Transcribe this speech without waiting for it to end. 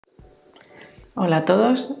Hola a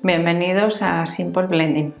todos, bienvenidos a Simple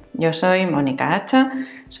Blending. Yo soy Mónica Hacha,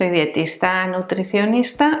 soy dietista,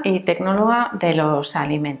 nutricionista y tecnóloga de los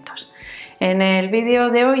alimentos. En el vídeo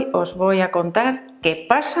de hoy os voy a contar qué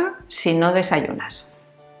pasa si no desayunas.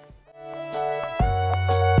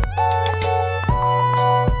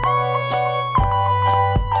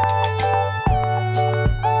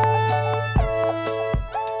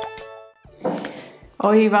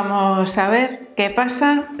 Hoy vamos a ver qué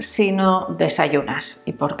pasa si no desayunas.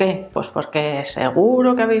 ¿Y por qué? Pues porque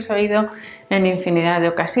seguro que habéis oído en infinidad de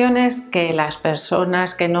ocasiones que las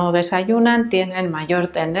personas que no desayunan tienen mayor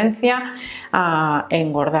tendencia a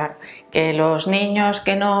engordar, que los niños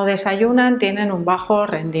que no desayunan tienen un bajo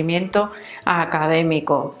rendimiento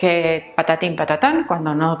académico, que patatín patatán,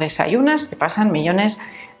 cuando no desayunas te pasan millones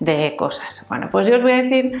de cosas. Bueno, pues yo os voy a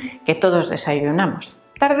decir que todos desayunamos,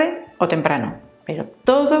 tarde o temprano. Pero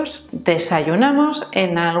todos desayunamos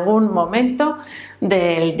en algún momento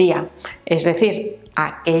del día. Es decir,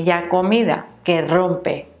 aquella comida que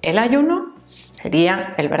rompe el ayuno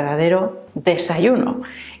sería el verdadero desayuno,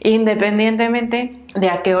 independientemente de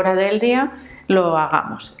a qué hora del día lo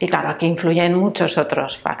hagamos. Y claro, aquí influyen muchos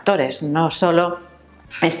otros factores, no solo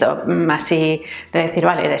esto así de decir,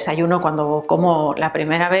 vale, desayuno cuando como la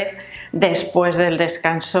primera vez después del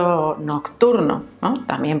descanso nocturno, ¿no?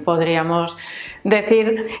 También podríamos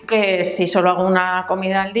decir que si solo hago una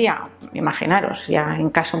comida al día, imaginaros, ya en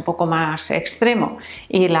caso un poco más extremo,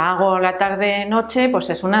 y la hago la tarde-noche, pues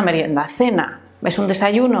es una merienda cena. ¿Es un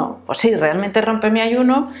desayuno? Pues sí, realmente rompe mi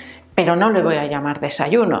ayuno, pero no le voy a llamar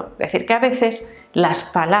desayuno. Es decir, que a veces las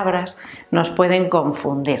palabras nos pueden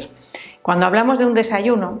confundir. Cuando hablamos de un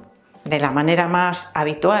desayuno, de la manera más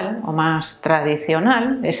habitual o más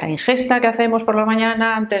tradicional, esa ingesta que hacemos por la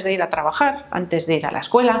mañana antes de ir a trabajar, antes de ir a la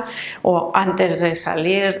escuela o antes de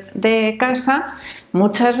salir de casa,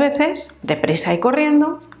 muchas veces, deprisa y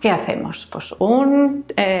corriendo, ¿qué hacemos? Pues un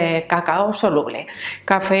cacao soluble,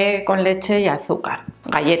 café con leche y azúcar,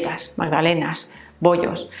 galletas, magdalenas,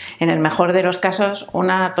 bollos, en el mejor de los casos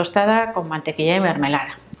una tostada con mantequilla y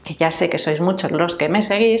mermelada. Que ya sé que sois muchos los que me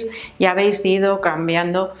seguís y habéis ido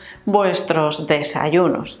cambiando vuestros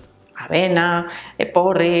desayunos. Avena,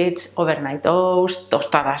 porridge, overnight oats,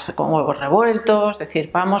 tostadas con huevos revueltos, es decir,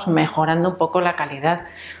 vamos mejorando un poco la calidad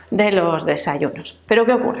de los desayunos. Pero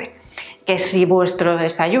 ¿qué ocurre? Que si vuestro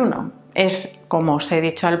desayuno es, como os he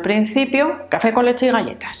dicho al principio, café con leche y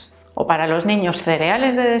galletas, o para los niños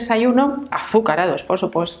cereales de desayuno, azucarados por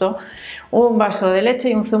supuesto, un vaso de leche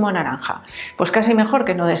y un zumo de naranja, pues casi mejor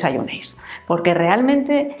que no desayunéis, porque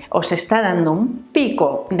realmente os está dando un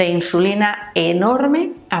pico de insulina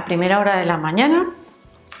enorme a primera hora de la mañana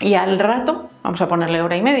y al rato, vamos a ponerle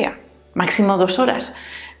hora y media, máximo 2 horas,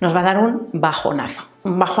 nos va a dar un bajonazo.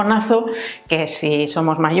 Un bajonazo que si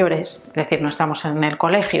somos mayores, es decir, no estamos en el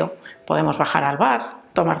colegio, podemos bajar al bar,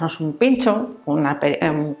 tomarnos un pincho, un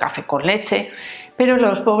café con leche, pero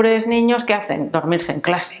los pobres niños, ¿qué hacen? Dormirse en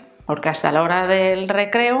clase, porque hasta la hora del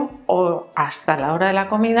recreo o hasta la hora de la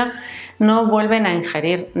comida no vuelven a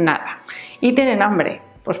ingerir nada. ¿Y tienen hambre?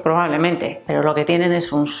 Pues probablemente, pero lo que tienen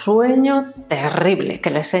es un sueño terrible que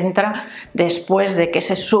les entra después de que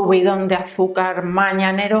ese subidón de azúcar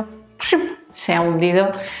mañanero se ha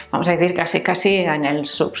hundido, vamos a decir, casi en el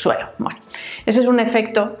subsuelo. Bueno, ese es un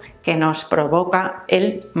efecto que nos provoca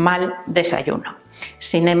el mal desayuno.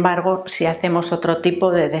 Sin embargo, si hacemos otro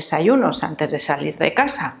tipo de desayunos antes de salir de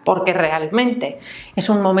casa, porque realmente es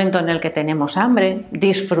un momento en el que tenemos hambre,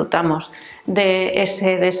 disfrutamos de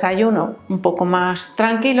ese desayuno un poco más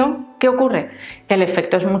tranquilo, ¿qué ocurre? Que el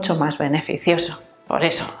efecto es mucho más beneficioso. Por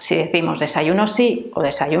eso, si decimos desayuno sí o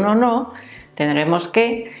desayuno no, tendremos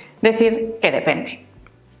que decir que depende.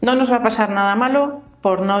 No nos va a pasar nada malo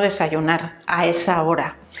por no desayunar a esa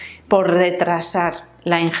hora, por retrasar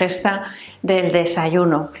la ingesta del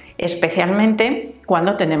desayuno, especialmente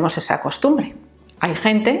cuando tenemos esa costumbre. Hay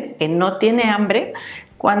gente que no tiene hambre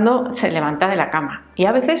cuando se levanta de la cama y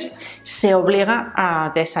a veces se obliga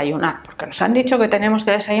a desayunar, porque nos han dicho que tenemos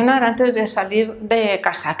que desayunar antes de salir de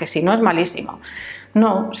casa, que si no es malísimo.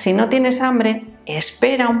 No, si no tienes hambre,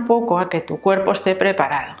 espera un poco a que tu cuerpo esté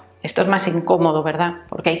preparado. Esto es más incómodo, ¿verdad?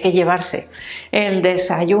 Porque hay que llevarse el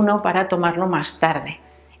desayuno para tomarlo más tarde.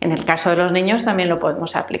 En el caso de los niños también lo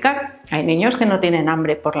podemos aplicar. Hay niños que no tienen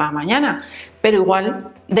hambre por la mañana, pero igual,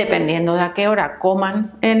 dependiendo de a qué hora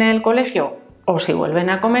coman en el colegio o si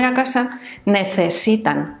vuelven a comer a casa,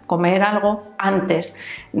 necesitan comer algo antes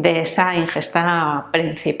de esa ingesta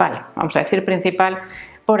principal. Vamos a decir principal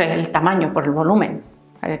por el tamaño, por el volumen,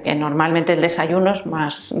 que normalmente el desayuno es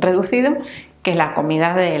más reducido que la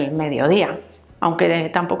comida del mediodía, aunque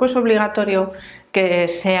tampoco es obligatorio que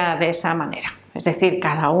sea de esa manera. Es decir,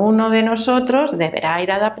 cada uno de nosotros deberá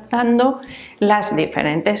ir adaptando las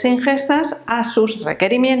diferentes ingestas a sus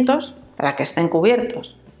requerimientos para que estén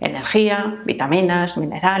cubiertos. Energía, vitaminas,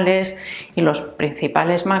 minerales y los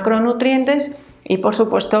principales macronutrientes, y por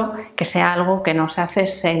supuesto que sea algo que nos hace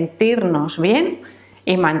sentirnos bien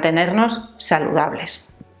y mantenernos saludables.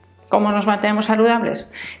 ¿Cómo nos mantenemos saludables?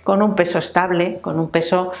 Con un peso estable, con un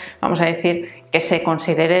peso, vamos a decir, que se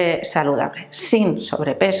considere saludable, sin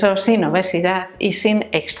sobrepeso, sin obesidad y sin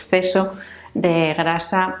exceso de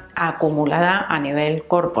grasa acumulada a nivel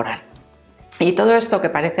corporal. Y todo esto, que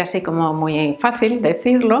parece así como muy fácil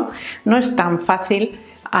decirlo, no es tan fácil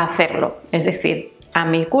hacerlo. Es decir, a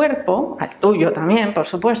mi cuerpo, al tuyo también, por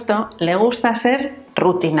supuesto, le gusta ser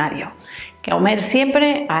rutinario, comer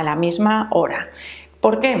siempre a la misma hora.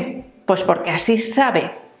 ¿Por qué? Pues porque así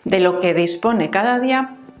sabe de lo que dispone cada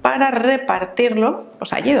día para repartirlo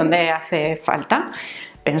pues allí donde hace falta.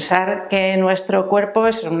 Pensar que nuestro cuerpo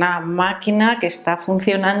es una máquina que está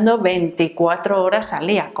funcionando 24 horas al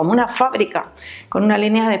día, como una fábrica, con una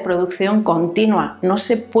línea de producción continua. No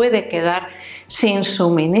se puede quedar sin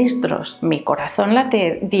suministros. Mi corazón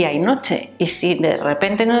late día y noche, y si de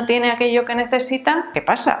repente no tiene aquello que necesita, ¿qué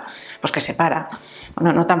pasa? Pues que se para.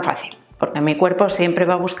 Bueno, no tan fácil, porque mi cuerpo siempre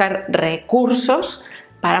va a buscar recursos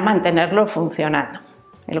para mantenerlo funcionando.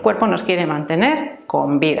 El cuerpo nos quiere mantener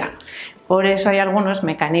con vida. Por eso hay algunos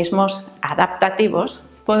mecanismos adaptativos,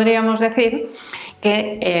 podríamos decir,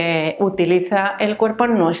 que utiliza el cuerpo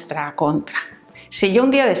en nuestra contra. Si yo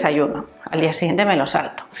un día desayuno, al día siguiente me lo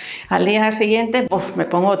salto, al día siguiente me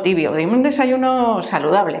pongo tibio, dime un desayuno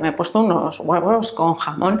saludable, me he puesto unos huevos con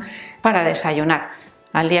jamón para desayunar,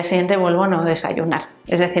 al día siguiente vuelvo a no desayunar.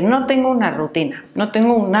 Es decir, no tengo una rutina, no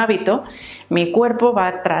tengo un hábito, mi cuerpo va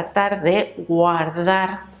a tratar de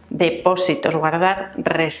guardar depósitos, guardar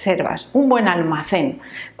reservas, un buen almacén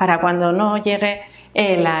para cuando no llegue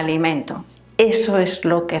el alimento. Eso es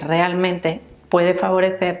lo que realmente puede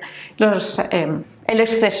favorecer el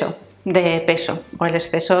exceso de peso o el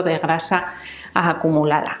exceso de grasa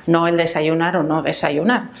acumulada. No el desayunar o no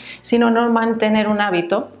desayunar, sino no mantener un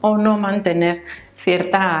hábito o no mantener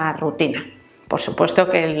cierta rutina. Por supuesto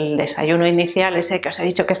que el desayuno inicial, ese que os he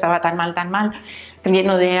dicho que estaba tan mal,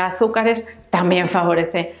 lleno de azúcares, también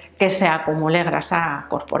favorece que se acumule grasa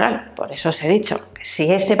corporal. Por eso os he dicho que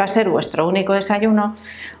si ese va a ser vuestro único desayuno,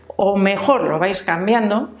 o mejor lo vais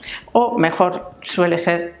cambiando, o mejor suele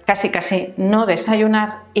ser casi no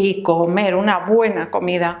desayunar y comer una buena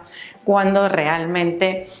comida cuando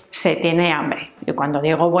realmente se tiene hambre. Y cuando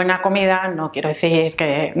digo buena comida no quiero decir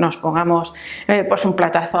que nos pongamos pues un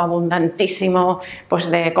platazo abundantísimo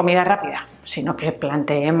pues de comida rápida, sino que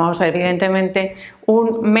planteemos evidentemente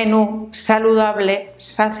un menú saludable,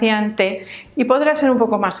 saciante, y podrá ser un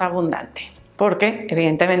poco más abundante, porque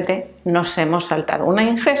evidentemente nos hemos saltado una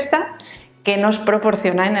ingesta que nos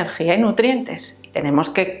proporciona energía y nutrientes y tenemos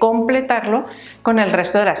que completarlo con el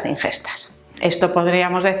resto de las ingestas. Esto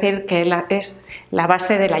podríamos decir que es la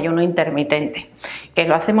base del ayuno intermitente, que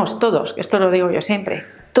lo hacemos todos, esto lo digo yo siempre,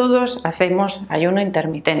 todos hacemos ayuno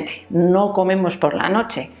intermitente, no comemos por la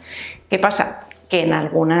noche. ¿Qué pasa? Que en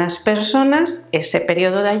algunas personas ese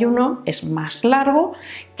periodo de ayuno es más largo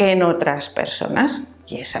que en otras personas,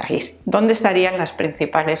 y es ahí donde estarían las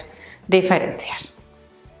principales diferencias.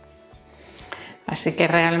 Así que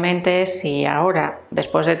realmente, si ahora,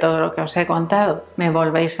 después de todo lo que os he contado, me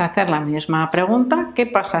volvéis a hacer la misma pregunta, ¿qué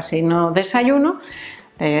pasa si no desayuno?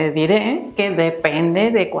 Te diré que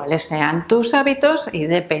depende de cuáles sean tus hábitos y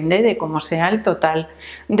depende de cómo sea el total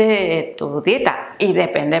de tu dieta. Y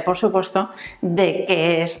depende, por supuesto, de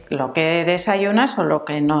qué es lo que desayunas o lo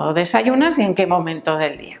que no desayunas y en qué momento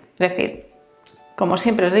del día. Es decir, como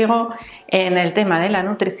siempre os digo, en el tema de la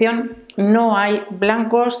nutrición no hay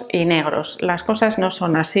blancos y negros. Las cosas no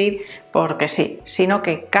son así porque sí, sino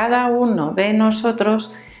que cada uno de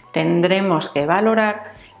nosotros tendremos que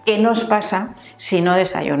valorar qué nos pasa si no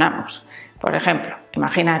desayunamos. Por ejemplo,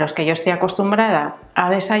 imaginaros que yo estoy acostumbrada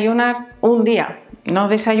a desayunar un día, no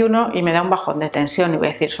desayuno y me da un bajón de tensión y voy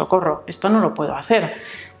a decir, socorro, esto no lo puedo hacer.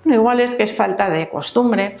 Bueno, igual es que es falta de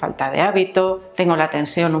costumbre, falta de hábito, tengo la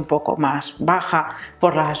tensión un poco más baja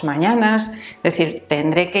por las mañanas, es decir,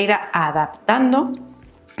 tendré que ir adaptando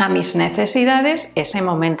a mis necesidades ese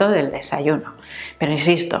momento del desayuno. Pero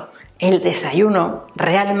insisto, el desayuno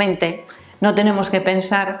realmente no tenemos que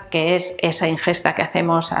pensar que es esa ingesta que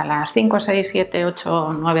hacemos a las 5, 6, 7,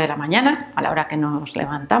 8, 9 de la mañana, a la hora que nos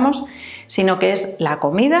levantamos, sino que es la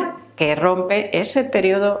comida que rompe ese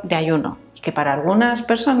periodo de ayuno. que para algunas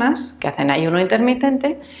personas que hacen ayuno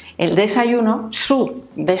intermitente, el desayuno, su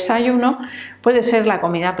desayuno, puede ser la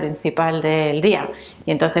comida principal del día.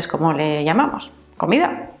 Y entonces, ¿cómo le llamamos?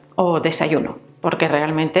 ¿Comida o desayuno? Porque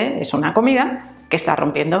realmente es una comida que está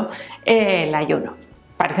rompiendo el ayuno.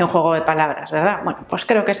 Parece un juego de palabras, ¿verdad? Bueno, pues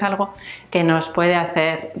creo que es algo que nos puede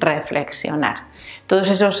hacer reflexionar.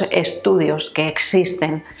 Todos esos estudios que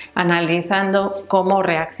existen analizando cómo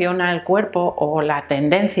reacciona el cuerpo o la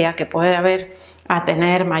tendencia que puede haber a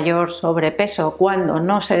tener mayor sobrepeso cuando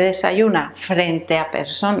no se desayuna frente a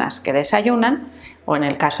personas que desayunan, o en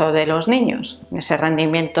el caso de los niños, ese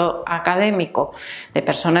rendimiento académico de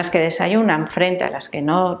personas que desayunan frente a las que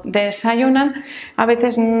no desayunan, a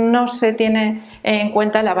veces no se tiene en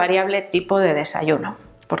cuenta la variable tipo de desayuno,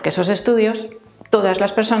 porque esos estudios, todas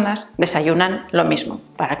las personas desayunan lo mismo,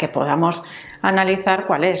 para que podamos analizar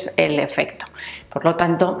cuál es el efecto. Por lo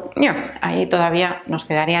tanto, ahí todavía nos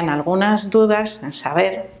quedarían algunas dudas en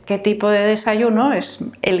saber qué tipo de desayuno es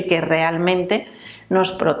el que realmente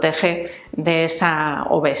nos protege de esa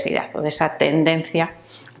obesidad o de esa tendencia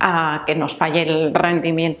a que nos falle el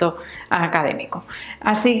rendimiento académico.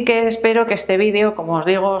 Así que espero que este vídeo, como os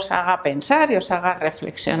digo, os haga pensar y os haga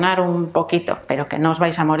reflexionar un poquito, pero que no os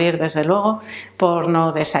vais a morir desde luego por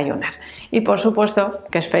no desayunar. Y por supuesto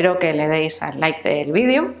que espero que le deis al like del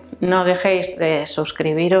vídeo, no dejéis de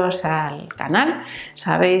suscribiros al canal,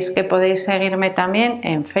 sabéis que podéis seguirme también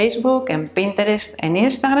en Facebook, en Pinterest, en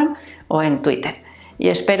Instagram o en Twitter. Y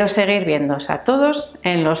espero seguir viéndoos a todos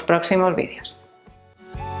en los próximos vídeos.